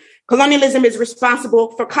 Colonialism is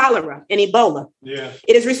responsible for cholera and Ebola. Yeah.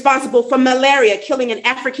 It is responsible for malaria, killing an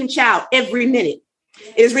African child every minute.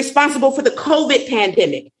 It is responsible for the COVID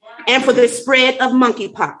pandemic and for the spread of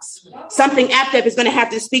monkeypox, something APDEP is going to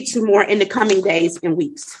have to speak to more in the coming days and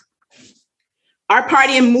weeks. Our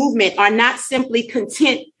party and movement are not simply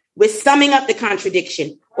content with summing up the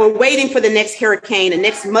contradiction or waiting for the next hurricane, the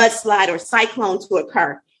next mudslide or cyclone to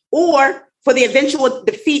occur, or for the eventual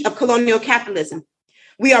defeat of colonial capitalism.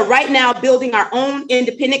 We are right now building our own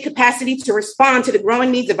independent capacity to respond to the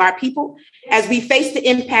growing needs of our people as we face the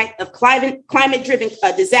impact of climate-driven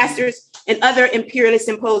disasters and other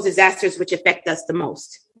imperialist-imposed disasters which affect us the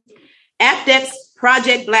most. APDEP's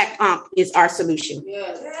Project Black Ankh is our solution.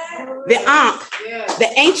 Yes. The Ankh,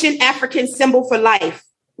 the ancient African symbol for life,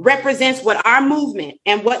 represents what our movement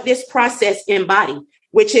and what this process embody,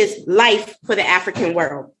 which is life for the African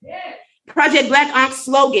world. Project Black Ankh's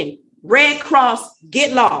slogan, Red Cross,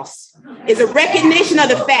 Get Lost, is a recognition of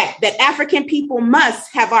the fact that African people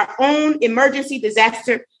must have our own emergency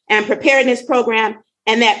disaster and preparedness program,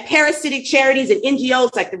 and that parasitic charities and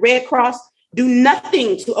NGOs like the Red Cross do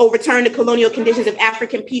nothing to overturn the colonial conditions of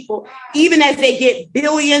African people, even as they get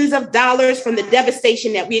billions of dollars from the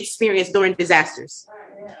devastation that we experience during disasters.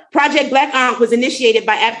 Project Black Ankh was initiated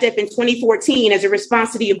by APDEP in 2014 as a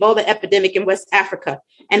response to the Ebola epidemic in West Africa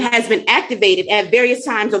and has been activated at various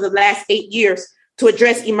times over the last 8 years to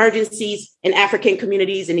address emergencies in African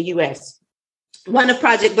communities in the U.S. One of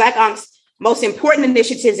Project Black Ankh's most important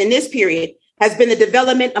initiatives in this period has been the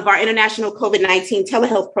development of our international COVID-19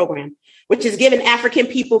 telehealth program, which has given African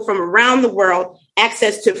people from around the world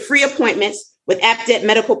access to free appointments with APDEP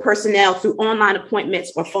medical personnel through online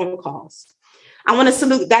appointments or phone calls. I want to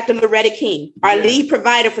salute Dr. Loretta King, our lead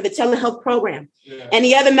provider for the telehealth program, and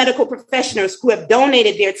the other medical professionals who have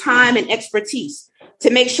donated their time and expertise to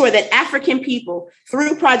make sure that African people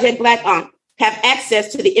through Project Black Ankh have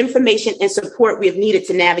access to the information and support we have needed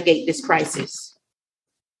to navigate this crisis.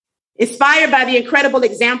 Inspired by the incredible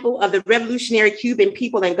example of the revolutionary Cuban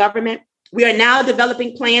people and government, we are now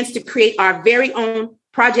developing plans to create our very own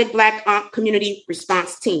Project Black Ankh community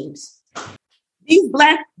response teams. These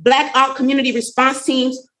Black Ankh community response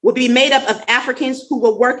teams will be made up of Africans who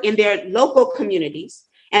will work in their local communities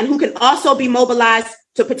and who can also be mobilized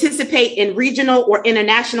to participate in regional or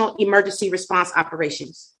international emergency response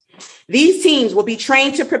operations. These teams will be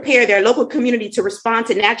trained to prepare their local community to respond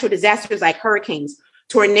to natural disasters like hurricanes,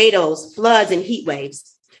 tornadoes, floods, and heat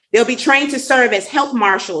waves. They'll be trained to serve as health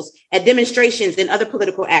marshals at demonstrations and other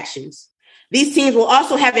political actions. These teams will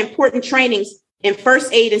also have important trainings in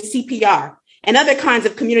first aid and CPR, and other kinds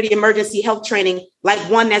of community emergency health training, like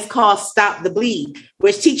one that's called Stop the Bleed,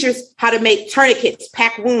 which teaches how to make tourniquets,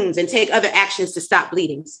 pack wounds, and take other actions to stop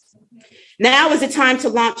bleedings. Now is the time to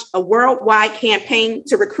launch a worldwide campaign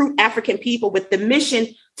to recruit African people with the mission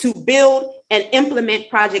to build and implement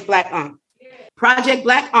Project Black Ankh. Project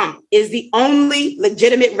Black Ankh is the only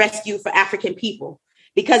legitimate rescue for African people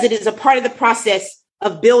because it is a part of the process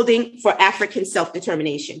of building for African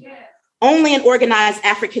self-determination. Only an organized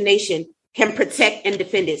African nation can protect and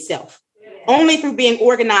defend itself. Only through being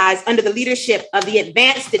organized under the leadership of the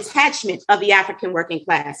advanced detachment of the African working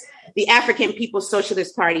class, the African People's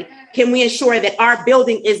Socialist Party, can we ensure that our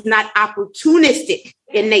building is not opportunistic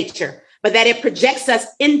in nature, but that it projects us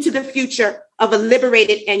into the future of a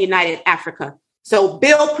liberated and united Africa. So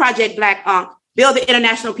build Project Black Ankh, build the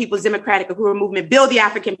International People's Democratic Uhuru Movement, build the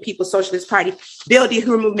African People's Socialist Party, build the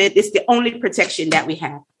Uhuru Movement. It's the only protection that we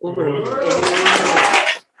have. Uhuru.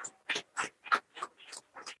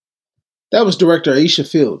 That was Director Aisha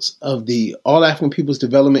Fields of the All African People's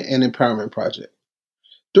Development and Empowerment Project.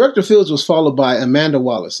 Director Fields was followed by Amanda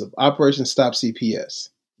Wallace of Operation Stop CPS.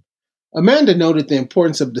 Amanda noted the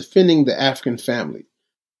importance of defending the African family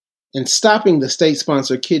and stopping the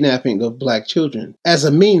state-sponsored kidnapping of Black children as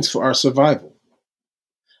a means for our survival.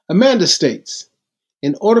 Amanda states,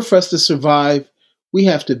 in order for us to survive, we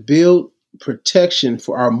have to build protection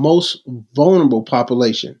for our most vulnerable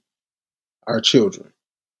population, our children.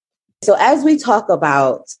 So as we talk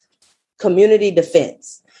about community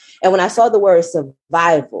defense, and when I saw the word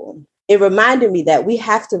survival, it reminded me that we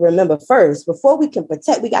have to remember first, before we can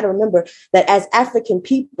protect, we got to remember that as African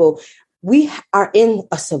people, we are in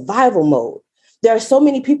a survival mode. There are so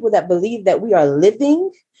many people that believe that we are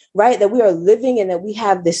living, right? That we are living and that we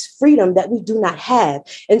have this freedom that we do not have.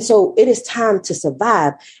 And so it is time to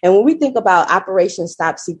survive. And when we think about Operation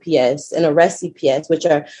Stop CPS and Arrest CPS,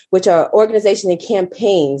 which are organizations and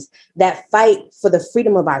campaigns that fight for the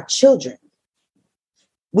freedom of our children,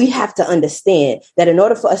 we have to understand that in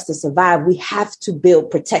order for us to survive, we have to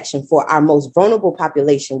build protection for our most vulnerable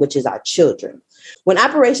population, which is our children. When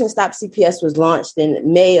Operation Stop CPS was launched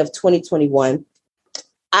in May of 2021,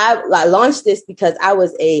 I launched this because I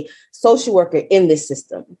was a social worker in this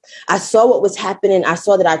system. I saw what was happening. I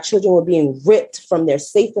saw that our children were being ripped from their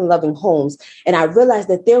safe and loving homes. And I realized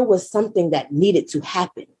that there was something that needed to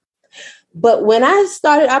happen. But when I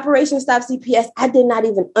started Operation Stop CPS, I did not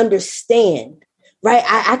even understand, right?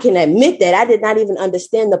 I can admit that I did not even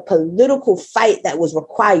understand the political fight that was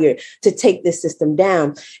required to take this system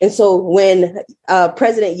down. And so when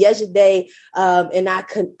President Yejide and I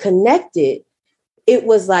connected, it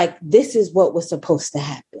was like, this is what was supposed to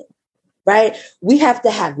happen, right? We have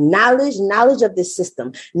to have knowledge of this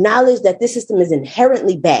system, knowledge that this system is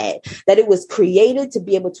inherently bad, that it was created to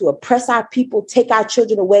be able to oppress our people, take our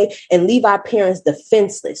children away, and leave our parents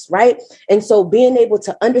defenseless, right? And so being able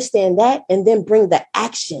to understand that and then bring the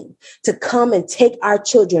action to come and take our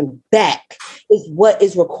children back is what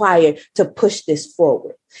is required to push this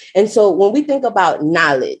forward. And so when we think about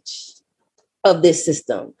knowledge of this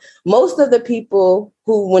system, most of the people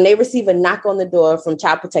who, when they receive a knock on the door from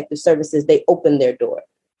Child Protective Services, they open their door.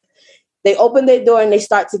 They open their door and they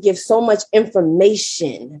start to give so much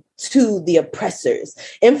information to the oppressors,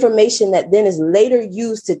 information that then is later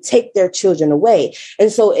used to take their children away.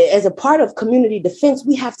 And so as a part of community defense,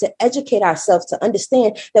 we have to educate ourselves to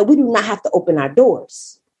understand that we do not have to open our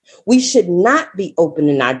doors. We should not be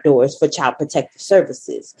opening our doors for child protective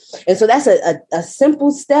services. And so that's a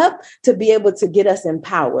simple step to be able to get us in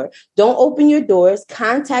power. Don't open your doors,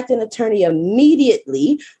 contact an attorney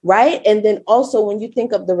immediately, right? And then also when you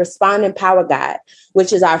think of the Respond and Power Guide,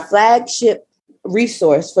 which is our flagship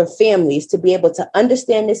resource for families to be able to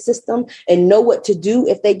understand this system and know what to do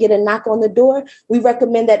if they get a knock on the door, we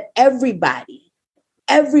recommend that everybody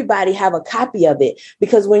have a copy of it,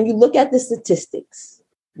 because when you look at the statistics,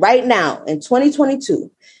 right now, in 2022,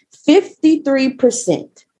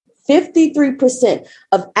 53%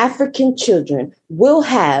 of African children will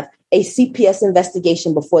have a CPS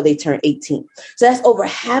investigation before they turn 18. So that's over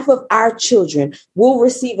half of our children will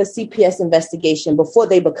receive a CPS investigation before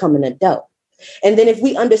they become an adult. And then if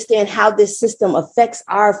we understand how this system affects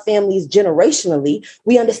our families generationally,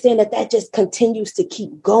 we understand that just continues to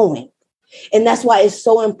keep going. And that's why it's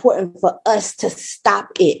so important for us to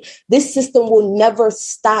stop it. This system will never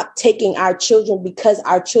stop taking our children, because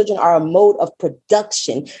our children are a mode of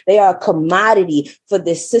production. They are a commodity for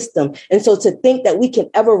this system. And so to think that we can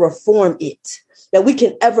ever reform it, that we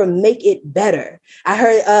can ever make it better. I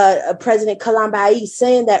heard President Kalambai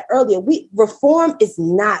saying that earlier. Reform is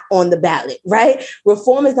not on the ballot, right?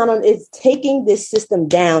 Reform is not on. It's taking this system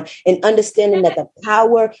down and understanding that the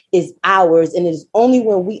power is ours, and it is only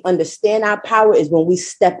when we understand our power is when we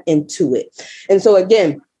step into it. And so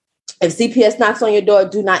again, if CPS knocks on your door,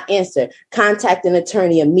 do not answer. Contact an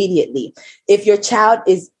attorney immediately. If your child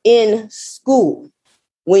is in school,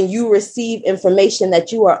 when you receive information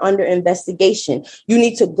that you are under investigation, you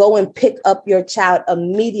need to go and pick up your child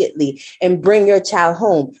immediately and bring your child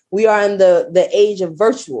home. We are in the age of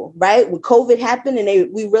virtual, right? When COVID happened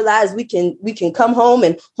and we realized we can come home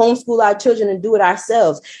and homeschool our children and do it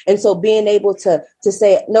ourselves. And so being able to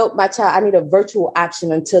say, nope, my child, I need a virtual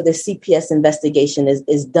option until the CPS investigation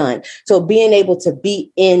is done. So being able to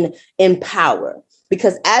be in power,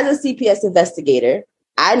 because as a CPS investigator,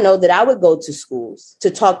 I know that I would go to schools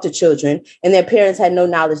to talk to children and their parents had no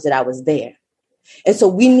knowledge that I was there. And so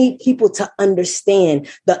we need people to understand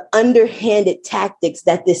the underhanded tactics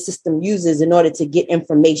that this system uses in order to get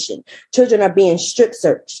information. Children are being strip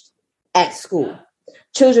searched at school.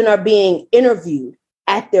 Children are being interviewed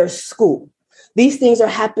at their school. These things are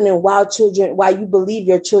happening while you believe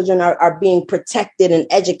your children are being protected and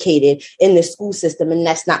educated in the school system. And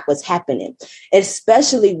that's not what's happening,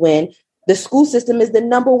 especially when the school system is the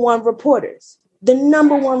number one reporters to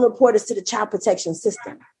the child protection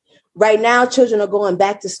system. Right now, children are going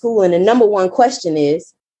back to school, and the number one question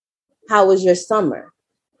is, how was your summer?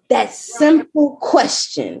 That simple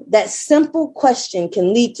question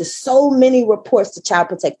can lead to so many reports to Child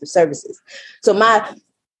Protective Services. So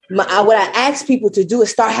what I ask people to do is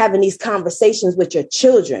start having these conversations with your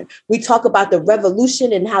children. We talk about the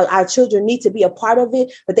revolution and how our children need to be a part of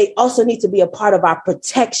it, but they also need to be a part of our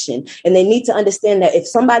protection. And they need to understand that if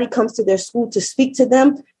somebody comes to their school to speak to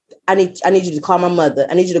them, I need you to call my mother.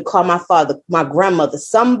 I need you to call my father, my grandmother,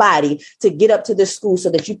 somebody to get up to the school so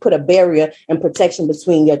that you put a barrier and protection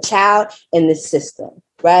between your child and the system,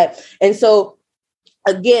 right? And so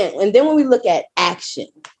again, and then when we look at action,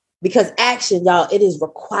 because action, y'all, it is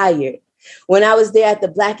required. When I was there at the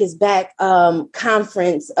Black is Back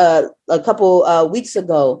conference a couple weeks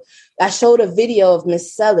ago, I showed a video of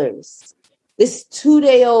Miss Sellers. This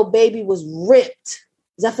 2-day-old baby was ripped.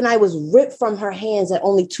 Zephaniah was ripped from her hands at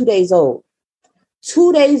only 2 days old.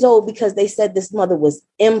 2 days old because they said this mother was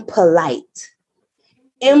impolite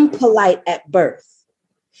at birth.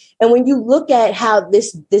 And when you look at how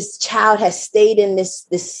this child has stayed in this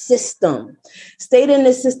system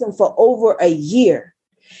for over a year,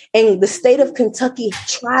 and the state of Kentucky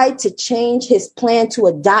tried to change his plan to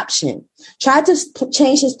adoption, on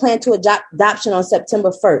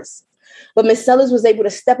September 1st. But Ms. Sellers was able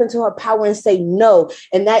to step into her power and say no,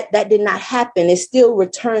 and that did not happen. It still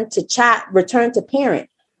returned to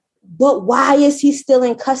parent. But why is he still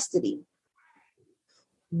in custody?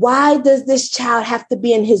 Why does this child have to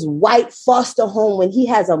be in his white foster home when he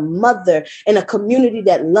has a mother and a community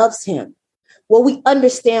that loves him? Well, we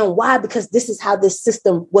understand why, because this is how this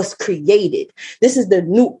system was created. This is the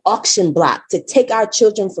new auction block to take our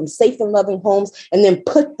children from safe and loving homes and then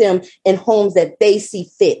put them in homes that they see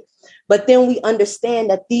fit. But then we understand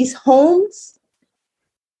that these homes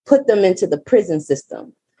put them into the prison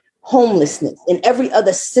system. homelessness and every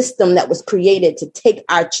other system that was created to take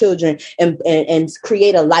our children and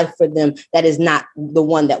create a life for them that is not the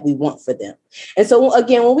one that we want for them. And so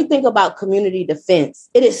again, when we think about community defense,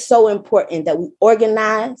 it is so important that we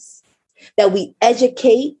organize, that we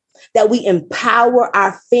educate, that we empower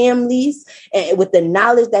our families with the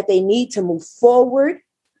knowledge that they need to move forward,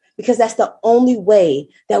 because that's the only way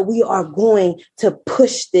that we are going to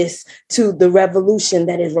push this to the revolution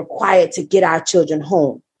that is required to get our children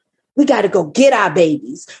home. We got to go get our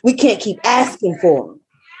babies. We can't keep asking for them.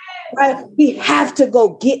 Right? We have to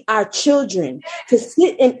go get our children. To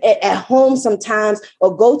sit at home sometimes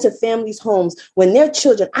or go to families' homes when their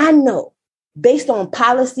children, I know, based on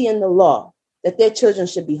policy and the law, that their children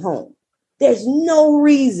should be home. There's no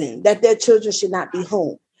reason that their children should not be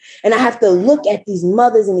home. And I have to look at these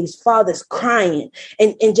mothers and these fathers crying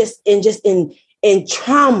and just in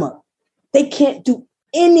trauma. They can't do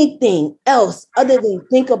anything else other than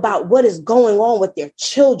think about what is going on with their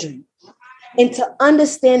children, and to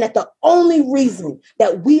understand that the only reason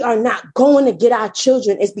that we are not going to get our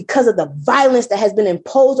children is because of the violence that has been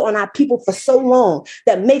imposed on our people for so long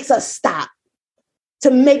that makes us stop,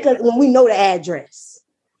 to make us, when we know the address.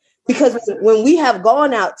 Because when we have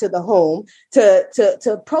gone out to the home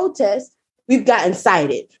to protest, we've gotten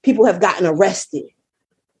cited. People have gotten arrested.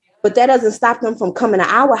 But that doesn't stop them from coming to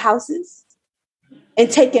our houses and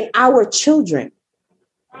taking our children.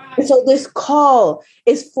 And so this call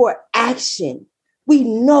is for action. We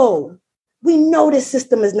know this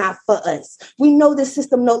system is not for us. We know this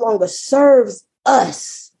system no longer serves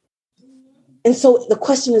us. And so the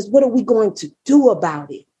question is, what are we going to do about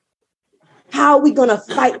it? How are we going to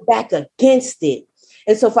fight back against it?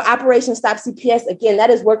 And so for Operation Stop CPS, again, that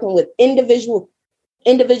is working with individual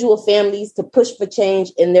families to push for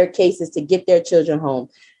change in their cases to get their children home.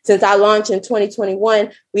 Since our launch in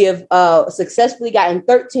 2021, we have successfully gotten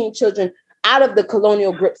 13 children out of the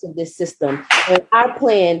colonial grips of this system. And our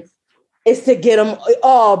plan is to get them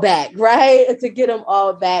all back, right? To get them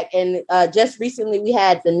all back. And just recently, we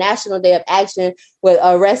had the National Day of Action with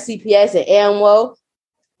Arrest CPS and AMWO,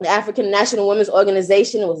 the African National Women's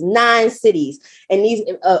Organization. It was 9 cities. And these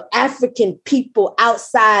African people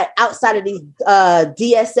outside of these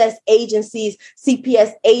DSS agencies,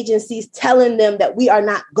 CPS agencies, telling them that we are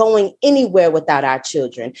not going anywhere without our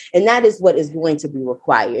children. And that is what is going to be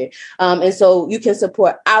required. And so you can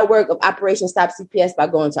support our work of Operation Stop CPS by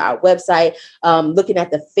going to our website, looking at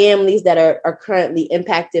the families that are currently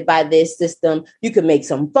impacted by this system. You can make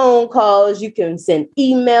some phone calls. You can send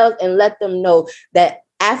emails and let them know that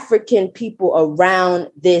African people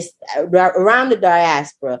around the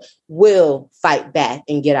diaspora will fight back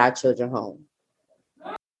and get our children home.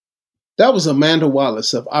 That was Amanda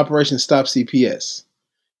Wallace of Operation Stop CPS.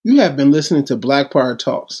 You have been listening to Black Power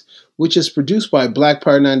Talks, which is produced by Black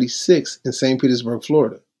Power 96 in St. Petersburg,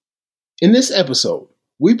 Florida. In this episode,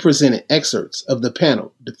 we presented excerpts of the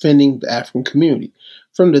panel Defending the African Community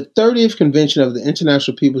from the 30th Convention of the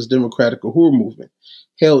International People's Democratic Uhuru Movement,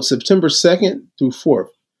 held September 2nd through 4th,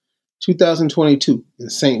 2022 in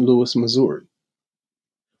St. Louis, Missouri.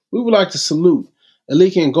 We would like to salute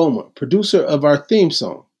Alika Ngoma, producer of our theme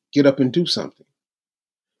song, Get Up and Do Something.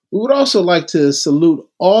 We would also like to salute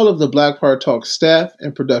all of the Black Power Talk staff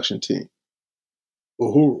and production team.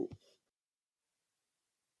 Uhuru.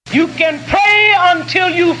 You can pray until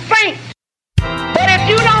you faint, but if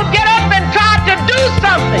you don't get up and try to do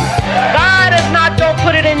something, God is not going to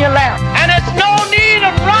put it in your lap. And it's no need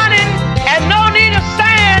of running and no need of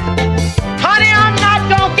saying, honey, I'm not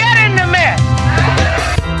going to get in the mess.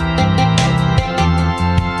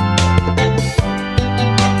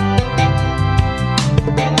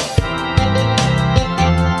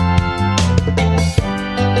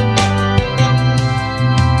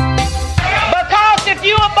 Because if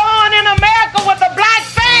you were born in America with a black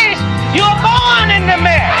face, you were born in the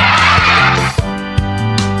mess.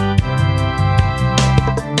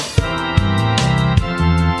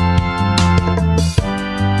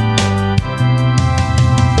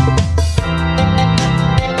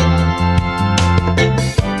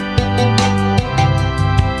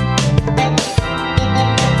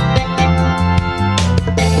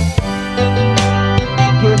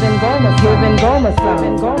 Giving Goma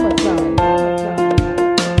sound.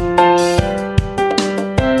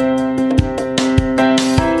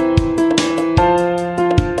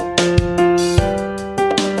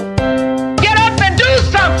 Get up and do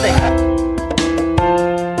something.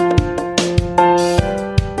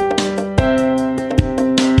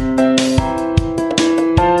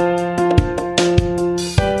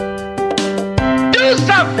 Do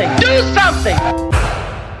something. Do something.